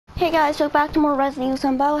Hey guys, so back to more Resident Evil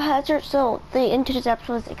 7 Biohazard. So the into this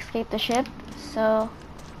episode is escape the ship. So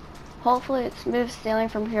hopefully it's smooth sailing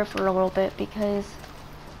from here for a little bit because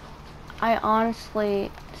I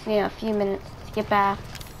honestly just need a few minutes to get back.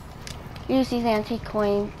 Use these antique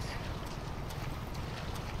coins.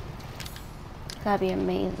 That'd be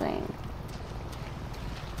amazing.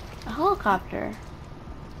 A helicopter.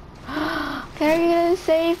 Are you gonna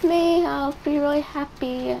save me? I'll be really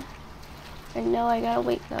happy. I know I gotta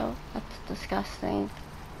wait though. That's disgusting.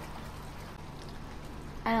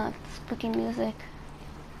 I don't like the spooky music.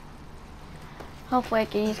 Hopefully I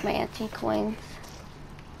can use my antique coins.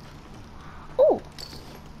 Ooh!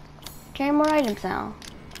 Carry more items now.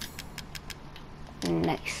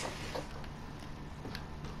 Nice.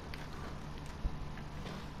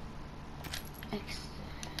 Nice.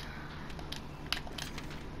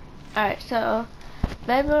 Alright, so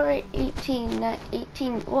February 18,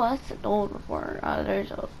 well that's an old report.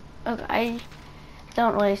 Okay, I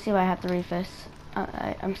don't really see why I have to read this.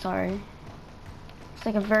 I'm sorry. It's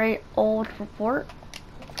like a very old report.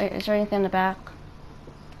 Wait, is there anything in the back?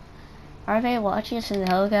 Are they watching us in the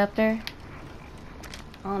helicopter?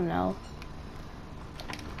 Oh no.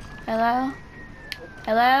 Hello?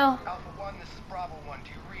 Hello? Alpha 1, this is Bravo 1. Do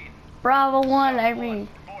you read? Bravo 1, I read.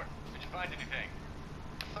 Report. Did you find anything?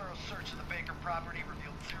 A thorough search of the Baker property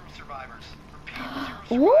revealed 0 survivors. Repeat,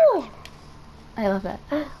 0 Ooh! survivors. I love that.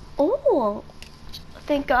 Ooh!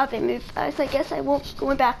 Thank God they moved fast. I guess I won't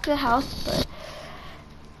go back to the house, but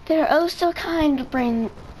they're oh so kind to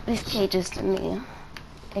bring these cages to me.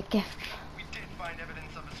 A gift. We did find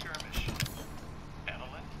evidence of a skirmish.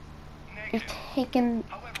 Evelyn? You've Negative. taken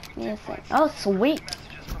However, we me a did thing. find Oh, some sweet!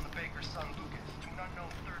 messages from the Baker's son Lucas to an unknown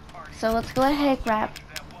third party. So let's go ahead and grab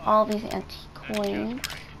all these antique coins.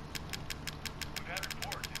 We've had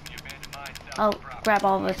reports in the abandoned mine south I'll of the property. grab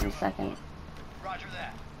all of this in a second. Roger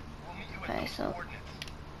that. We'll meet you at Okay, those so coordinates.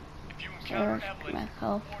 If you encounter there's Evelyn, my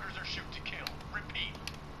health. orders are shoot to kill. Repeat,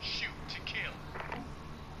 shoot to kill.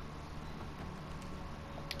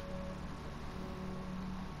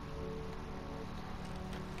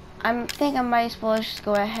 I think I might as well just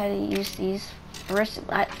go ahead and use these. First,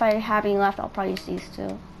 if I have any left, I'll probably use these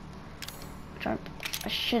too. Which I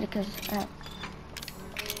should, because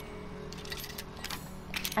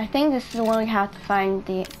I think this is the one we have to find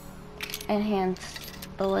the enhanced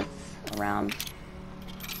bullets around.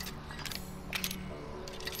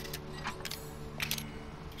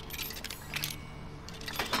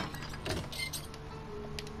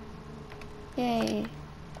 Yay.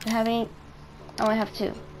 I have any? I only have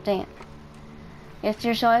 2. Dang it. Yes,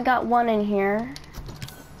 dear, so I got 1 in here.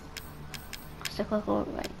 Cyclical,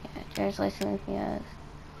 right, yeah, there's license, yes.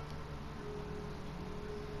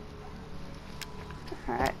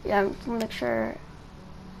 Alright, yeah, I'm gonna make sure.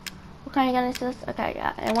 What kind of gun is this? Okay,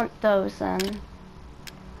 yeah, I want those then.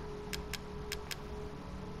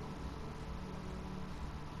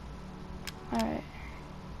 Alright.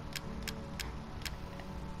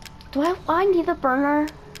 Do I need the burner?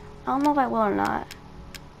 I don't know if I will or not.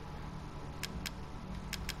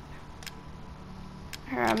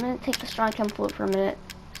 Here, I'm gonna take the strong chem fluid for a minute,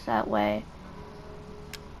 so that way.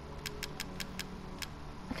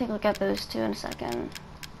 I'll take a look at those 2 in a second.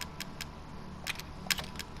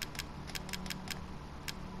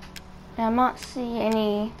 And I'm not seeing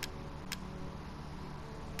any.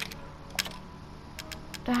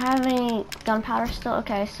 Do I have any gunpowder still?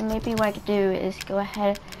 Okay, so maybe what I could do is go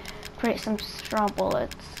ahead and create some strong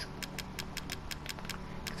bullets.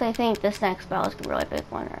 Because I think this next battle is a really big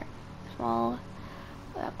one, right? Small.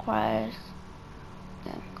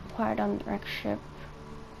 Acquired on the wreck ship.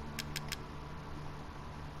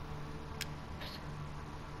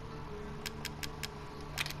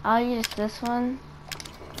 I'll use this one.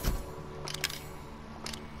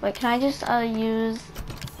 Wait, can I just use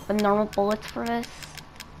the normal bullets for this?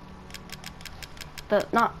 The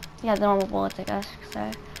normal bullets, I guess.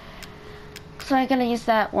 So I'm gonna use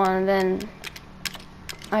that one. Then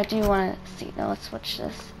I do want to see. No, let's switch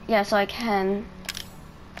this. Yeah, so I can.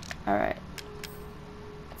 Alright.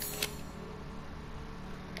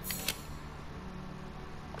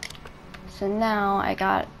 So now I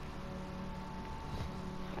got.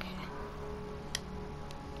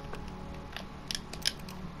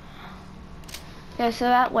 Okay, so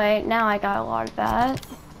that way, now I got a lot of that.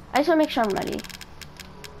 I just want to make sure I'm ready.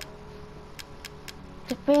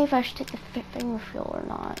 Debating if I should take the finger fuel or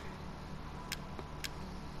not.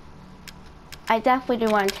 I definitely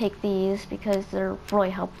do want to take these because they're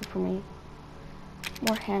really helpful for me.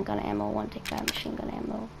 More handgun ammo. I want to take that machine gun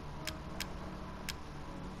ammo.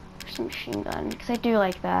 There's some machine gun because I do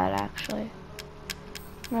like that actually.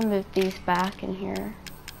 I'm gonna move these back in here.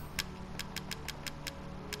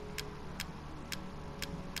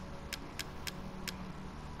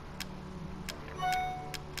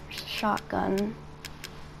 shotgun.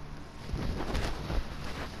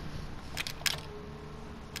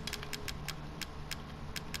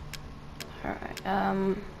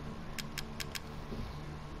 Alright,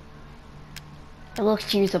 it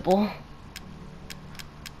looks usable.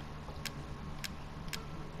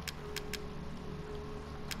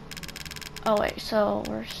 Oh wait, so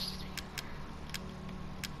we're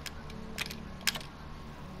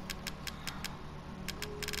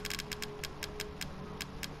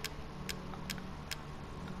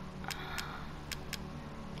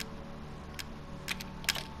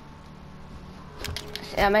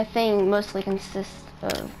yeah, my thing mostly consists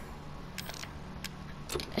of,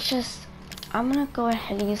 it's just, I'm gonna go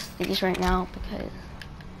ahead and use these right now because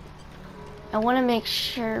I want to make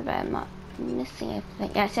sure that I'm not missing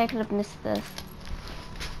anything. Yeah, see, I could have missed this.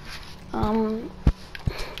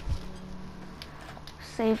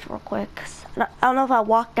 Save real quick. I don't know if I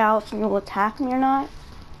walked out if you will attack me or not.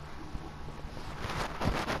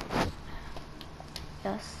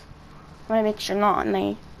 Yes. I want to make sure not on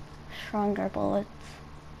my stronger bullets.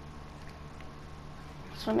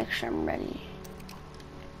 Just want to make sure I'm ready.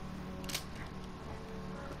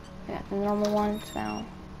 I got the normal ones now.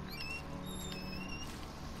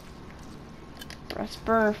 That's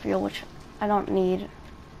burner fuel, which I don't need.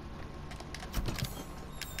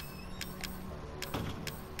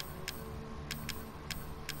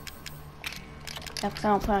 Yeah, because I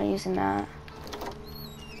don't plan on using that.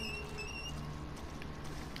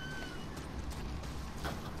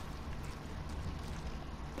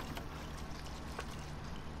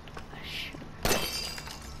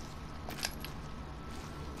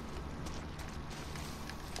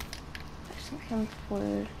 Some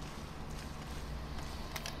fluid.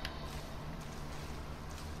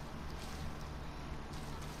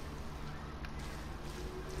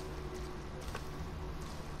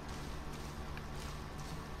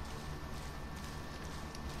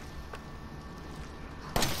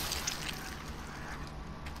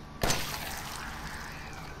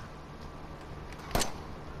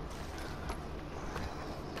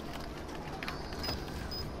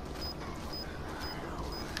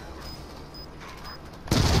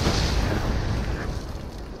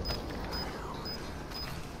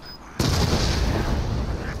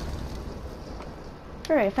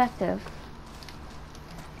 Very effective.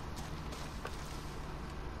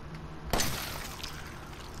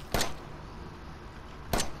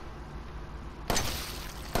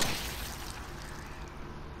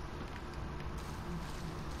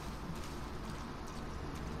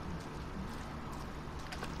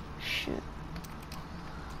 Shoot.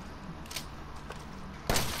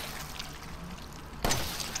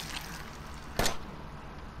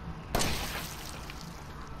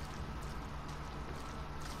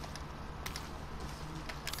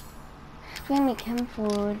 Gonna make him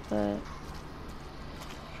forward, but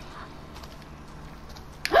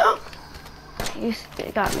you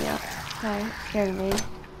got me up. Okay, scared me.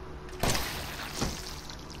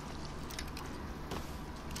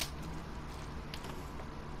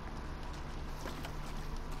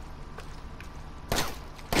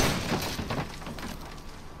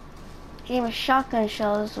 Game of shotgun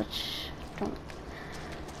shells, which don't.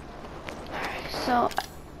 Alright, so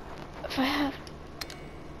if I have.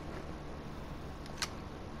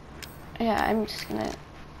 Yeah, I'm just gonna,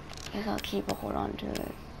 I guess I'll keep a hold on to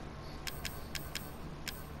it.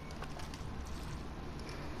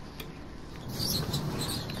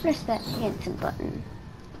 Press that Hanson button.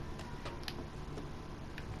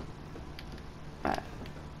 Alright.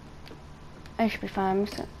 I should be fine.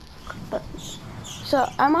 But, so,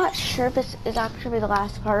 I'm not sure if this is actually the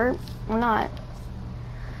last part or not.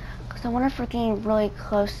 Because I wonder if we're getting really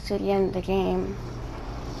close to the end of the game.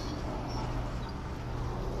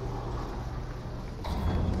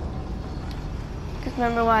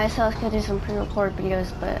 Remember why I said I was gonna do some pre-recorded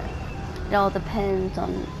videos, but it all depends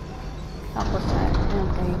on how close I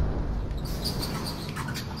am.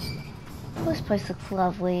 Oh, this place looks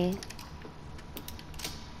lovely.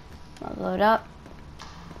 I'll load up.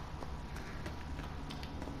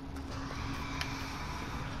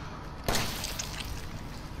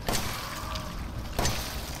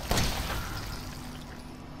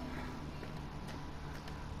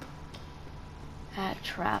 Add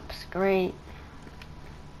traps, great.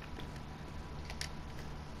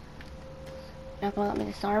 Not gonna let me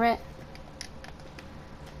disarm it.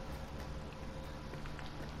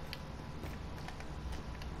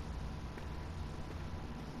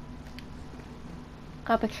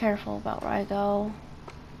 Gotta be careful about where I go.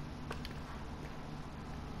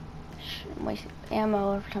 I'm wasting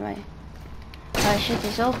ammo every time I try to shoot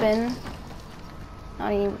this open.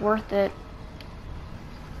 Not even worth it.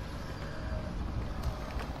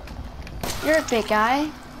 You're a big guy.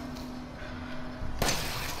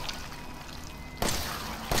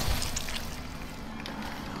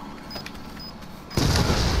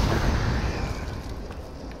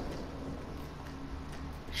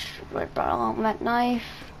 Should have brought along that knife.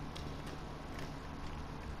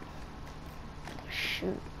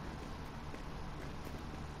 Shoot.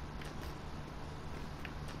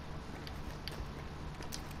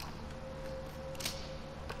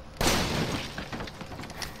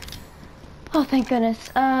 Oh, thank goodness.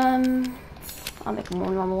 I'll make a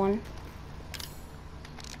more normal one.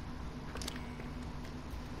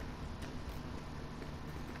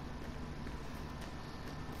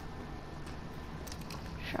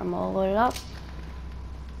 Sure, I'm all loaded up.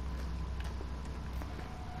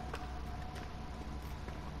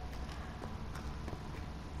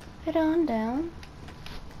 Head on down.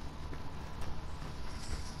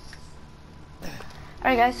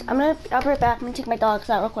 Alright guys, I'll be right back. I'm gonna take my dogs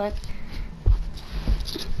out real quick.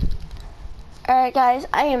 Alright guys,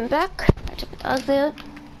 I am back. I took my dogs out.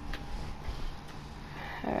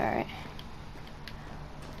 Alright.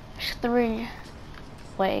 There's 3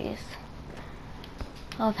 ways.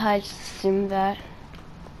 I'll probably just assume that.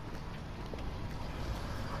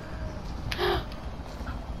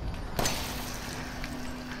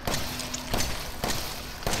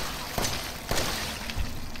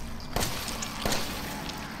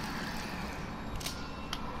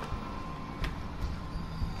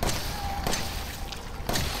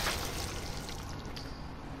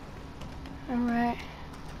 Alright.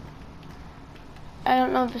 I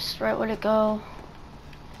don't know if this is the right way to go.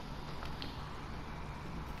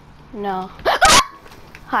 No.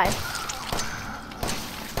 Hi.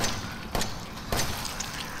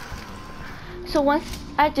 So once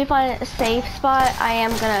I do find a safe spot, I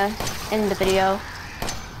am gonna end the video.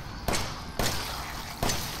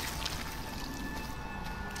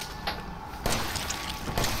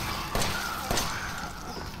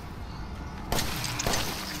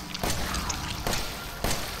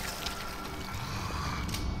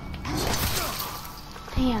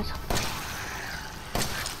 Damn.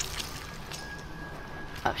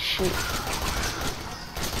 Oh shoot.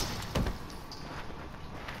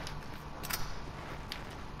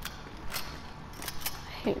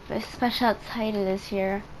 I hate this, especially how tight it is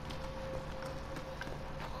here.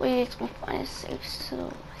 Please we'll find a safe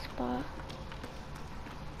spot.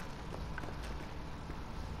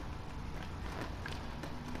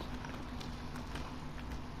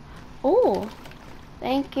 Oh,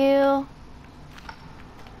 thank you.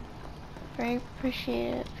 Very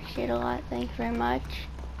appreciate it. Appreciate it a lot. Thank you very much.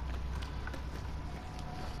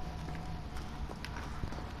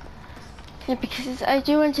 Yeah, because I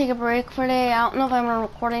do want to take a break for today. I don't know if I'm gonna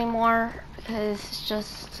record anymore because it's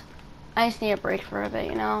just I just need a break for a bit,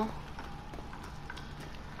 you know.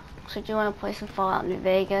 So I do want to play some Fallout New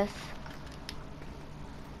Vegas.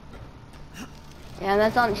 Yeah,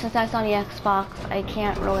 that's on since that's on the Xbox. I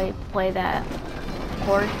can't really play that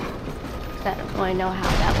port. I don't really know how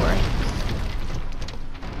that works.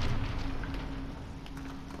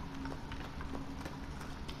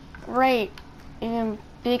 Right, even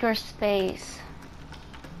bigger space.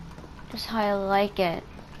 Just how I like it.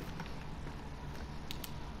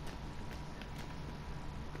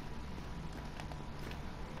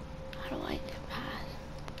 How do I do pass?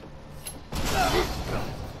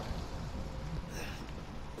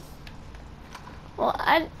 Well,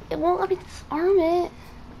 it won't let me disarm it.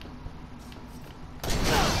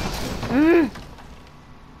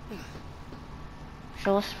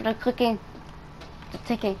 Show us for the clicking, the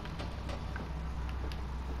ticking.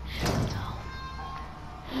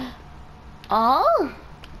 Oh!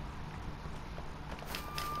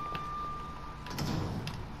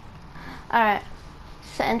 Alright.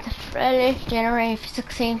 Sent to Friday, January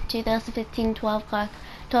 16, 2015,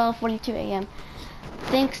 12:42 a.m.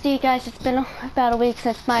 Thanks to you guys, it's been about a week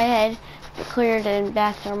since my head cleared and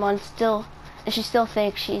back normal and she still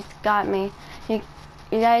thinks she's got me. You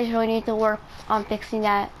guys really need to work on fixing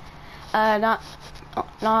that.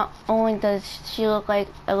 Not only does she look like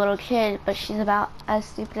a little kid, but she's about as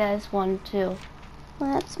stupid as one too.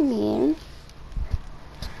 Well, that's mean.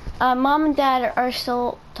 Mom and Dad are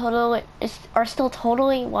still totally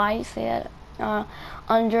why you say that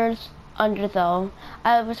under though.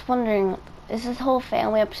 I was wondering, is this whole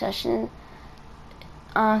family obsession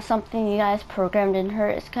something you guys programmed in her?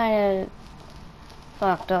 It's kind of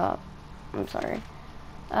fucked up. I'm sorry.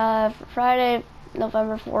 Friday,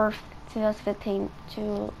 November 4th, 2015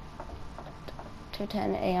 to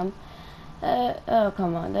 2:10 a.m. Oh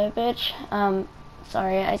come on, there, bitch.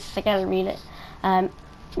 Sorry, I gotta read it.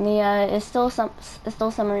 Mia is still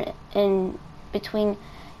somewhere in between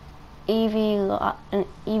Evie La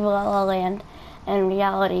La Land in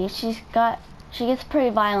reality. She gets pretty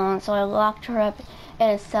violent, so I locked her up in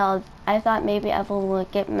a cell. I thought maybe Evelyn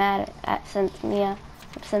would get mad at since Mia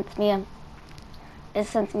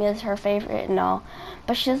is her favorite and all,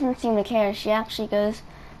 but she doesn't seem to care. She actually goes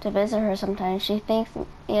to visit her sometimes. She thinks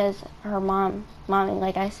Mia is her mommy.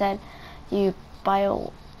 Like I said, your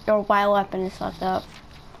bioweapon is fucked up.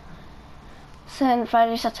 So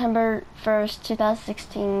Friday, September 1st,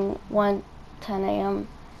 2016, 1:10 a.m.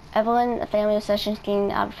 Evelyn, a family obsession is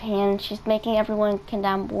getting out of hand. She's making everyone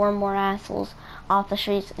condemn more and more assholes off the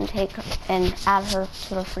streets and add her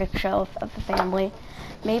to the freak show of the family.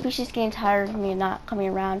 Maybe she's getting tired of me not coming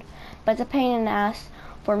around, but it's a pain in the ass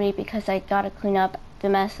for me because I gotta clean up the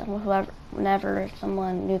mess whenever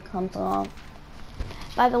someone new comes along.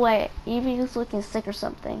 By the way, Evie is looking sick or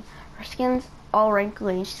something. Her skin's all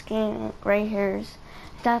wrinkly. She's getting gray hairs.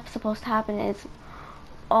 That's supposed to happen. It's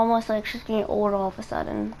almost like she's getting old all of a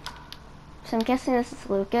sudden. So I'm guessing this is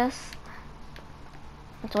Lucas.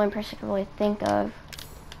 That's the only person I can really think of.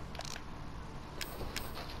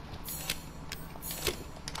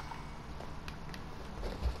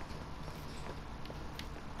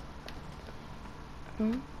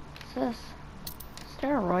 What's this?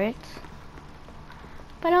 Steroids?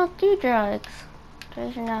 But I don't do drugs.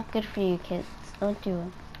 Drugs are not good for you kids. Don't do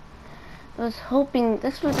them. I was hoping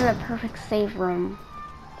this was in a perfect save room.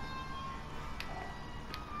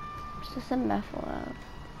 It's just a meth lab.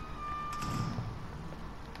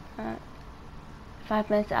 5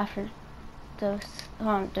 minutes after dose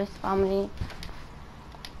vomiting.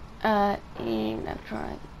 Eating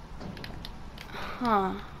electronic.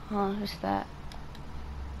 Who's that?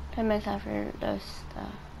 10 minutes after dose.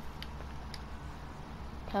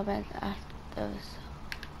 12 minutes after dose.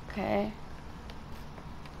 Okay.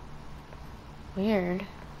 Weird.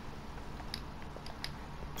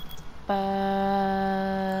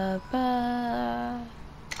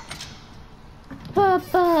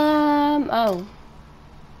 Oh.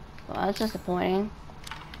 Well, that's disappointing.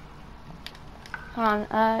 Hold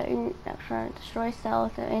on, trying to destroy cell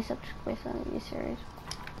with any subject based on the series.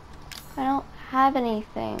 I don't have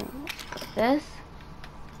anything. This?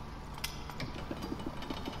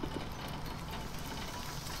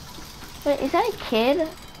 Wait, is that a kid?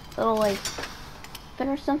 Little like fin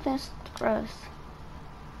or something? It's gross.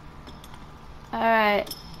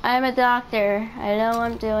 Alright, I'm a doctor. I know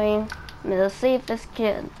what I'm doing. I'm gonna save this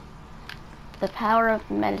kid. The power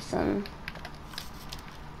of medicine.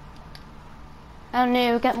 I don't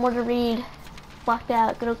know, got more to read. Blocked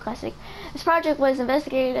out, good old classic. This project was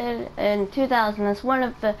investigated in 2000 as one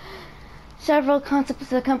of the several concepts of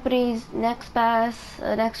the company's next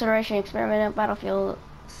generation experiment Battlefield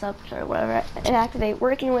subs or whatever inactivate,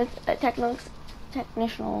 working with a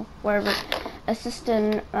technical whatever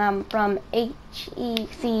assistant from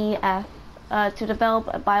HECF to develop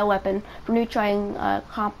a bioweapon for neutron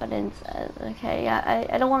competence. Okay, yeah,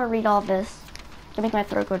 I don't want to read all this. To make my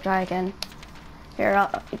throat go dry again. Here,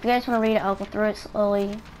 if you guys want to read it, I'll go through it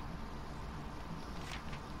slowly.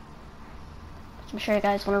 I'm sure you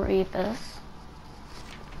guys want to read this.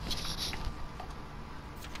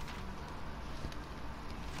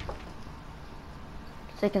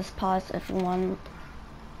 So you can just pause if you want.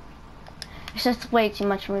 It's just way too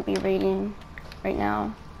much for me to be reading right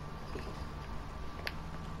now.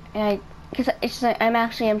 And because it's just like, I'm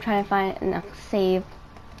trying to find enough save.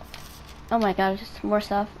 Oh my god, just more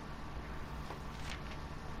stuff.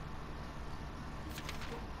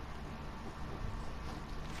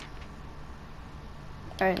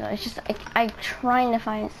 Alright, it's just I'm trying to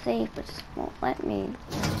find it safe, but it just won't let me.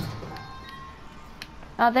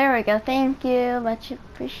 Oh, there we go. Thank you, much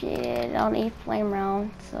appreciated. On 8 flame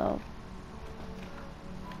round, so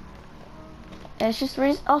it's just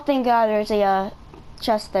oh, thank God, there's a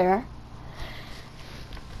chest there.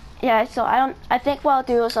 Yeah, so I think what I'll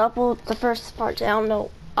do is I'll upload the first part. I don't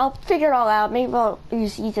know. I'll figure it all out. Maybe I'll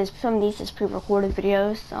use some of these as pre-recorded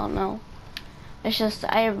videos. I don't know. It's just,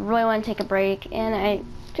 I really want to take a break, and I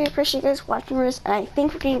do appreciate you guys watching this, and I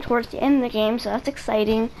think we're getting towards the end of the game, so that's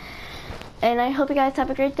exciting. And I hope you guys have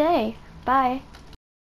a great day. Bye.